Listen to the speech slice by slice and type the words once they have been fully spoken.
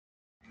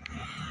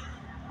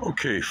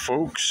Okay,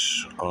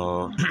 folks,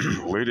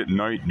 late at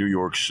night, New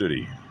York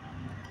City.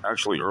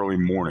 Actually, early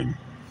morning,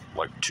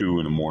 like 2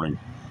 in the morning,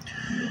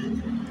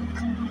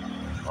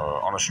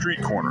 on a street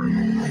corner.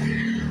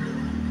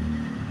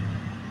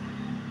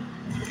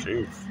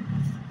 Okay,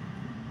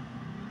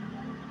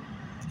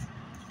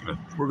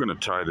 we're going to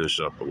tie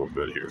this up a little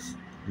bit here.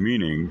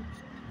 Meaning,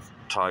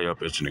 tie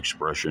up, it's an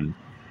expression.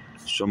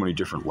 So many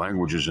different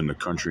languages in the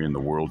country and the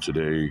world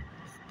today,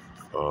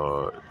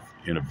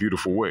 in a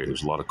beautiful way.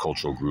 There's a lot of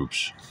cultural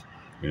groups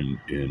in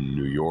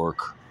New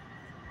York,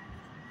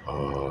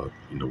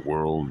 in the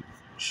world.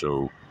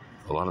 So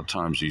a lot of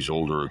times these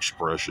older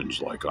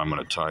expressions like I'm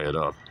going to tie it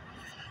up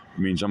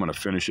means I'm going to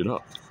finish it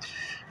up,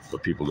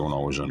 but people don't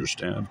always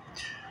understand.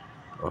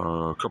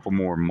 A couple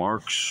more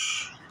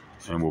marks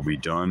and we'll be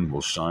done.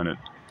 We'll sign it.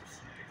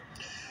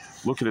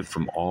 Look at it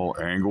from all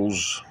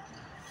angles.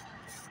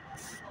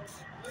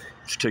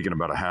 It's taken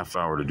about a half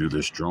hour to do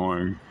this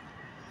drawing.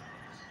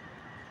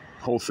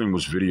 Whole thing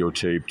was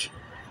videotaped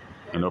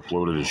and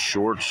uploaded as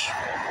shorts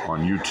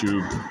on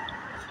YouTube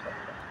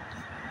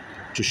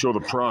to show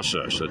the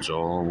process. That's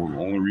all. The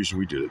only reason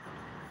we did it.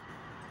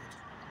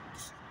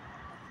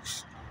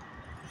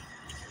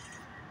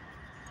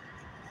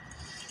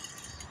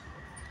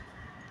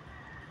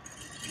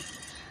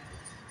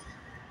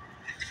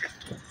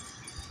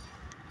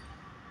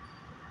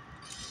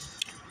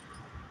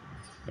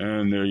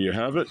 And there you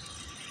have it.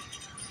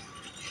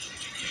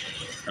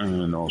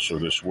 And also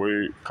this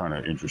way, kind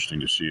of interesting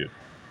to see it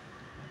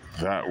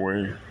that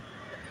way.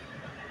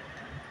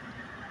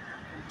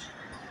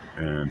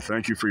 And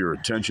thank you for your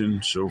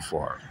attention so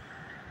far.